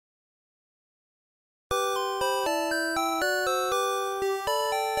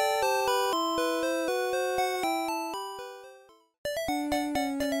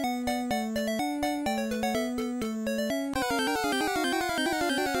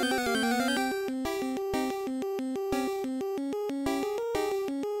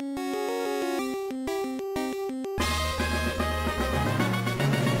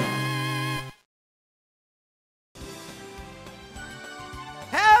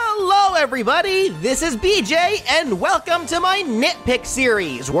everybody, this is BJ, and welcome to my Nitpick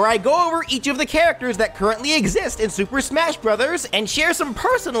series, where I go over each of the characters that currently exist in Super Smash Bros. And share some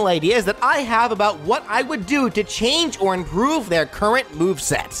personal ideas that I have about what I would do to change or improve their current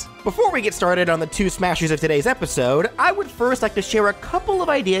movesets. Before we get started on the two smashers of today's episode, I would first like to share a couple of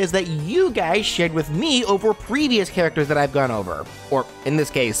ideas that you guys shared with me over previous characters that I've gone over. Or, in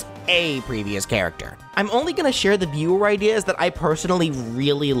this case, a previous character. I'm only going to share the viewer ideas that I personally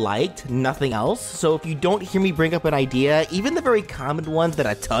really liked, nothing else, so if you don't hear me bring up an idea, even the very common ones that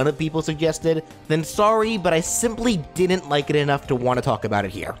a ton of people suggested, then sorry, but I simply didn't like it enough to want to talk about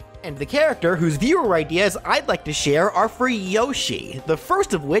it here. And the character whose viewer ideas I'd like to share are for Yoshi, the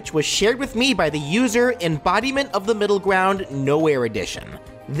first of which was shared with me by the user Embodiment of the Middle Ground Nowhere Edition.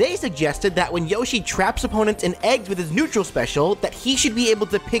 They suggested that when Yoshi traps opponents in eggs with his neutral special, that he should be able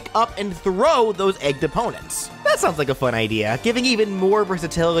to pick up and throw those egged opponents. That sounds like a fun idea, giving even more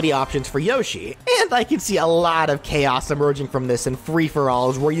versatility options for Yoshi, and I can see a lot of chaos emerging from this in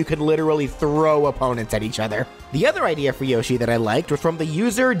free-for-alls where you could literally throw opponents at each other. The other idea for Yoshi that I liked was from the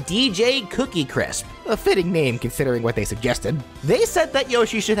user DJ Cookie Crisp, a fitting name considering what they suggested. They said that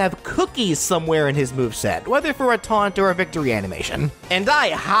Yoshi should have cookies somewhere in his moveset, whether for a taunt or a victory animation. And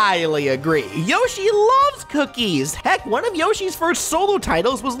I highly agree. Yoshi loves cookies! Heck, one of Yoshi's first solo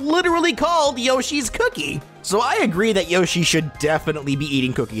titles was literally called Yoshi's Cookie. So I agree that Yoshi should definitely be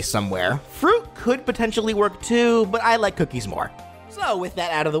eating cookies somewhere. Fruit could potentially work too, but I like cookies more. So with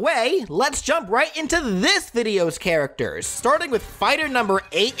that out of the way, let's jump right into this video's characters, starting with fighter number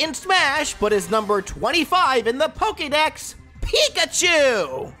 8 in Smash, but is number 25 in the Pokédex,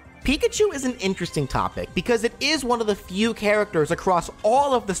 Pikachu! Pikachu is an interesting topic because it is one of the few characters across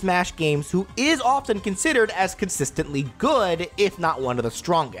all of the Smash games who is often considered as consistently good, if not one of the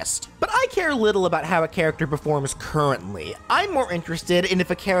strongest. But I care little about how a character performs currently. I'm more interested in if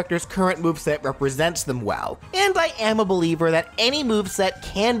a character's current moveset represents them well, and I am a believer that any moveset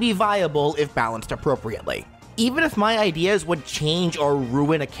can be viable if balanced appropriately. Even if my ideas would change or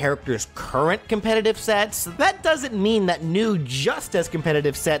ruin a character's current competitive sets, that doesn't mean that new, just as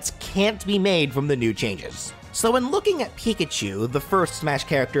competitive sets can't be made from the new changes. So when looking at Pikachu, the first Smash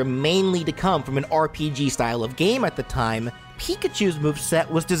character mainly to come from an RPG style of game at the time, Pikachu's moveset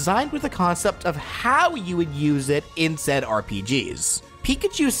was designed with the concept of how you would use it in said RPGs.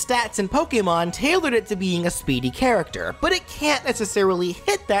 Pikachu's stats in Pokemon tailored it to being a speedy character, but it can't necessarily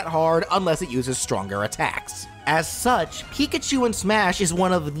hit that hard unless it uses stronger attacks. As such, Pikachu in Smash is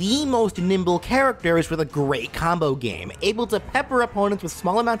one of the most nimble characters with a great combo game, able to pepper opponents with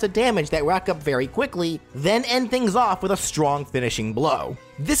small amounts of damage that rack up very quickly, then end things off with a strong finishing blow.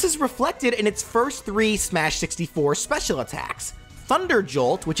 This is reflected in its first 3 Smash 64 special attacks: Thunder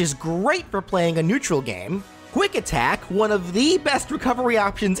Jolt, which is great for playing a neutral game; Quick Attack, one of the best recovery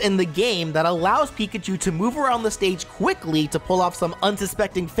options in the game that allows Pikachu to move around the stage quickly to pull off some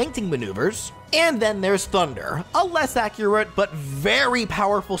unsuspecting feinting maneuvers; and then there's Thunder, a less accurate but very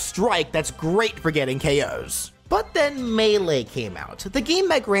powerful strike that's great for getting KOs. But then Melee came out, the game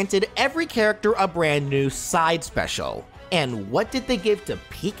that granted every character a brand new side special. And what did they give to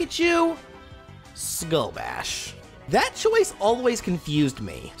Pikachu? Skull Bash. That choice always confused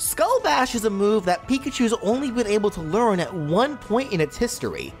me. Skull Bash is a move that Pikachu's only been able to learn at one point in its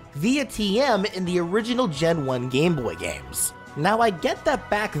history, via TM in the original Gen 1 Game Boy games. Now I get that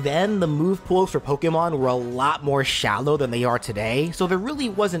back then the move pools for Pokemon were a lot more shallow than they are today, so there really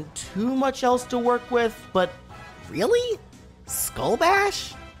wasn't too much else to work with, but really? Skull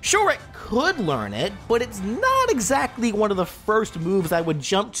Bash? Sure, it could learn it, but it's not exactly one of the first moves I would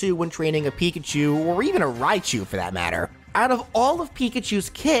jump to when training a Pikachu, or even a Raichu for that matter. Out of all of Pikachu's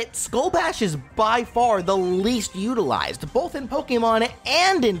kit, Skull Bash is by far the least utilized, both in Pokemon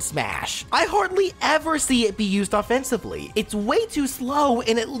and in Smash. I hardly ever see it be used offensively. It's way too slow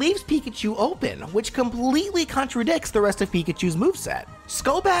and it leaves Pikachu open, which completely contradicts the rest of Pikachu's moveset.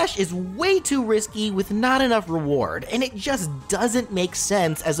 Skull Bash is way too risky with not enough reward, and it just doesn't make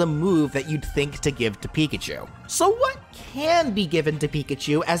sense as a move that you'd think to give to Pikachu. So what can be given to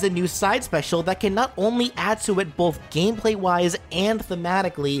Pikachu as a new side special that can not only add to it both gameplay-wise and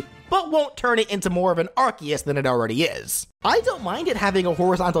thematically, but won't turn it into more of an Arceus than it already is? I don't mind it having a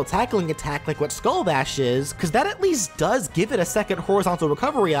horizontal tackling attack like what Skull Bash is, cause that at least does give it a second horizontal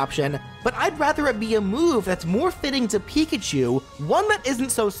recovery option, but I'd rather it be a move that's more fitting to Pikachu, one that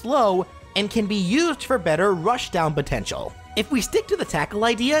isn't so slow, and can be used for better rushdown potential. If we stick to the tackle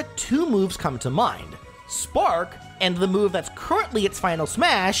idea, 2 moves come to mind: Spark, and the move that's currently its final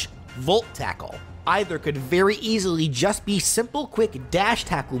smash, Volt Tackle. Either could very easily just be simple, quick dash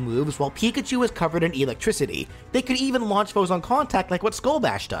tackle moves while Pikachu is covered in electricity. They could even launch foes on contact like what Skull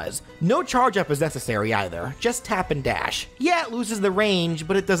Bash does. No charge up is necessary either, just tap and dash. Yeah, it loses the range,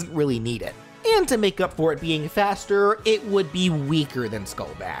 but it doesn't really need it. And to make up for it being faster, it would be weaker than Skull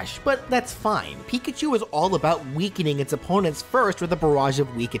Bash, but that's fine. Pikachu is all about weakening its opponents first with a barrage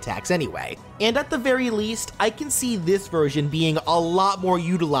of weak attacks anyway. And at the very least, I can see this version being a lot more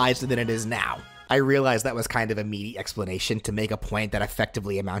utilized than it is now. I realize that was kind of a meaty explanation to make a point that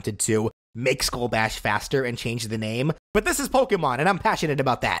effectively amounted to make Skull Bash faster and change the name, but this is Pokemon and I'm passionate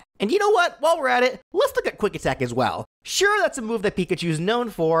about that. And you know what, while we're at it, let's look at Quick Attack as well. Sure, that's a move that Pikachu's known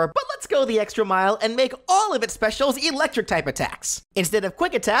for, but let's go the extra mile and make all of its specials electric type attacks. Instead of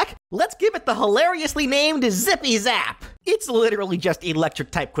Quick Attack, let's give it the hilariously named Zippy Zap. It's literally just electric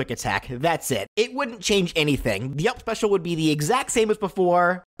type Quick Attack, that's it. It wouldn't change anything. The up special would be the exact same as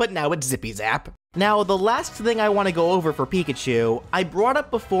before, but now it's Zippy Zap. Now, the last thing I want to go over for Pikachu, I brought up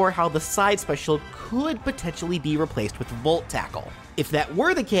before how the side special could potentially be replaced with Volt Tackle. If that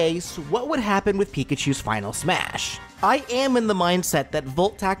were the case, what would happen with Pikachu's final smash? I am in the mindset that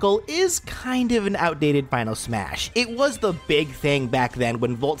Volt Tackle is kind of an outdated final smash. It was the big thing back then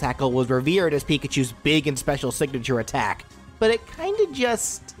when Volt Tackle was revered as Pikachu's big and special signature attack, but it kinda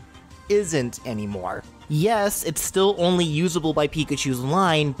just isn't anymore. Yes, it's still only usable by Pikachu's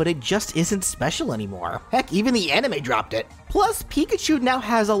line, but it just isn't special anymore. Heck, even the anime dropped it. Plus, Pikachu now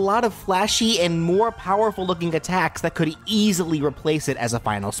has a lot of flashy and more powerful looking attacks that could easily replace it as a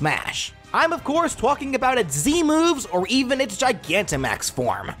final smash. I'm of course talking about its Z moves or even its Gigantamax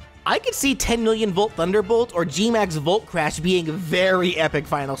form. I could see 10 million Volt Thunderbolt or G-Max Volt Crash being very epic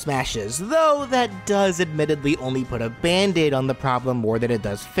final smashes, though that does admittedly only put a band-aid on the problem more than it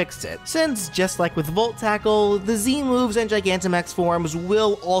does fix it, since just like with Volt Tackle, the Z moves and Gigantamax forms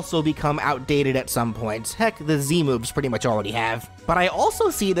will also become outdated at some point. Heck, the Z moves pretty much already have. But I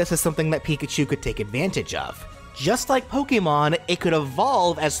also see this as something that Pikachu could take advantage of. Just like Pokemon, it could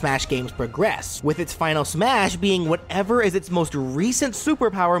evolve as Smash games progress, with its final smash being whatever is its most recent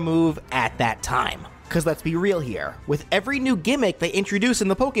superpower move at that time. Cause let's be real here, with every new gimmick they introduce in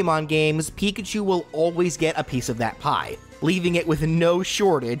the Pokemon games, Pikachu will always get a piece of that pie, leaving it with no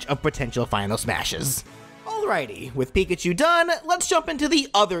shortage of potential final smashes. Alrighty, with Pikachu done, let's jump into the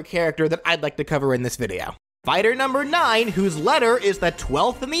other character that I'd like to cover in this video. Fighter number 9, whose letter is the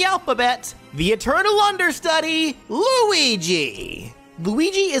 12th in the alphabet, the eternal understudy, Luigi!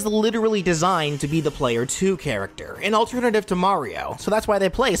 Luigi is literally designed to be the Player 2 character, an alternative to Mario, so that's why they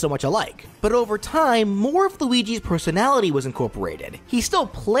play so much alike. But over time, more of Luigi's personality was incorporated. He still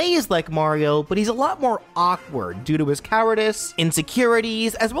plays like Mario, but he's a lot more awkward due to his cowardice,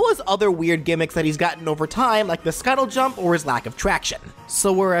 insecurities, as well as other weird gimmicks that he's gotten over time, like the scuttle jump or his lack of traction.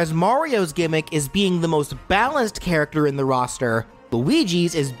 So whereas Mario's gimmick is being the most balanced character in the roster,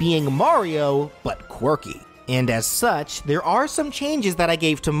 Luigi's is being Mario, but quirky. And as such, there are some changes that I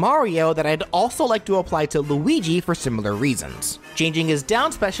gave to Mario that I'd also like to apply to Luigi for similar reasons. Changing his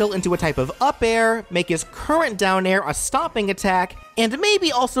down special into a type of up air, make his current down air a stomping attack, and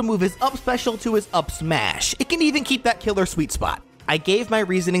maybe also move his up special to his up smash. It can even keep that killer sweet spot. I gave my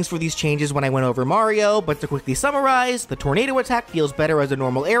reasonings for these changes when I went over Mario, but to quickly summarize, the tornado attack feels better as a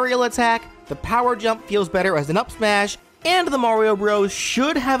normal aerial attack, the power jump feels better as an up smash, and the Mario Bros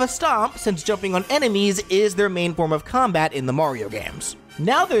should have a stomp since jumping on enemies is their main form of combat in the Mario games.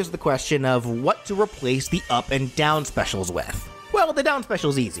 Now there's the question of what to replace the up and down specials with. Well, the down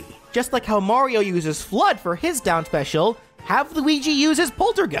special's easy. Just like how Mario uses Flood for his down special, have Luigi use his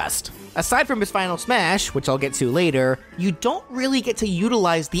Poltergust. Aside from his final smash, which I'll get to later, you don't really get to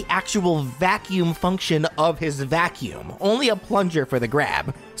utilize the actual vacuum function of his vacuum, only a plunger for the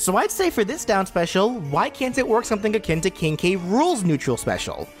grab. So I'd say for this down special, why can't it work something akin to King K. Rool's neutral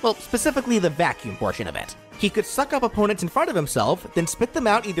special? Well, specifically the vacuum portion of it. He could suck up opponents in front of himself, then spit them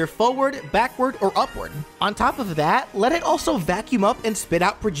out either forward, backward, or upward. On top of that, let it also vacuum up and spit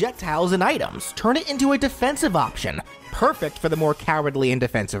out projectiles and items. Turn it into a defensive option. Perfect for the more cowardly and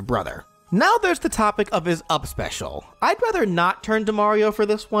defensive brother. Now there's the topic of his up special. I'd rather not turn to Mario for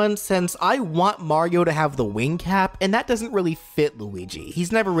this one since I want Mario to have the wing cap and that doesn't really fit Luigi.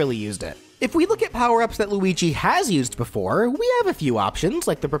 He's never really used it. If we look at power-ups that Luigi has used before, we have a few options,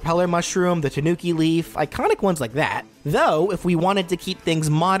 like the Propeller Mushroom, the Tanuki Leaf, iconic ones like that. Though, if we wanted to keep things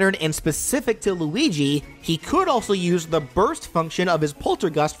modern and specific to Luigi, he could also use the burst function of his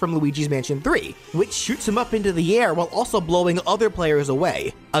Poltergust from Luigi's Mansion 3, which shoots him up into the air while also blowing other players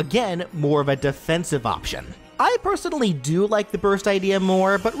away. Again, more of a defensive option. I personally do like the burst idea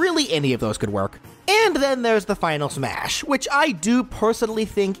more, but really any of those could work. And then there's the final smash, which I do personally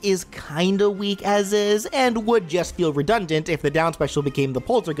think is kinda weak as is, and would just feel redundant if the down special became the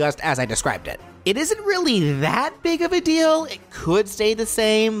Poltergust as I described it. It isn't really that big of a deal, it could stay the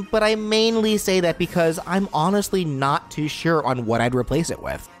same, but I mainly say that because I'm honestly not too sure on what I'd replace it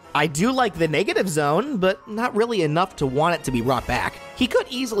with. I do like the negative zone, but not really enough to want it to be brought back. He could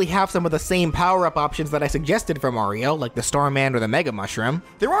easily have some of the same power-up options that I suggested for Mario, like the Starman or the Mega Mushroom.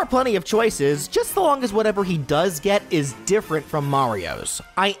 There are plenty of choices, just so long as whatever he does get is different from Mario's.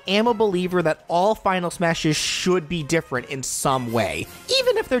 I am a believer that all Final Smashes should be different in some way,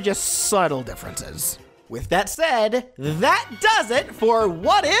 even if they're just subtle differences. With that said, that does it for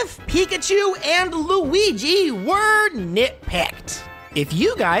What If Pikachu and Luigi Were Nitpicked. If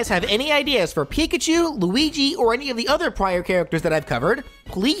you guys have any ideas for Pikachu, Luigi, or any of the other prior characters that I've covered,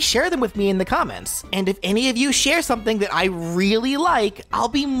 please share them with me in the comments. And if any of you share something that I really like, I'll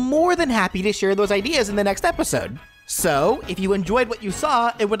be more than happy to share those ideas in the next episode. So, if you enjoyed what you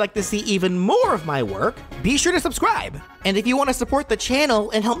saw and would like to see even more of my work, be sure to subscribe. And if you want to support the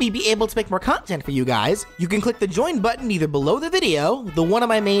channel and help me be able to make more content for you guys, you can click the join button either below the video, the one on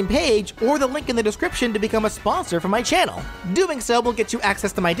my main page, or the link in the description to become a sponsor for my channel. Doing so will get you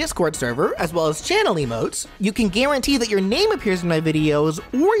access to my Discord server, as well as channel emotes. You can guarantee that your name appears in my videos,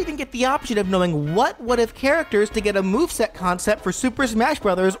 or you can get the option of knowing what if characters to get a moveset concept for Super Smash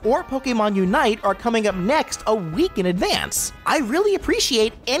Bros. Or Pokemon Unite are coming up next a week in advance. I really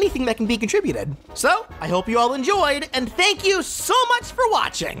appreciate anything that can be contributed. So, I hope you all enjoyed, and thank you so much for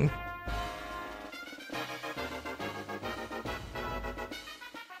watching!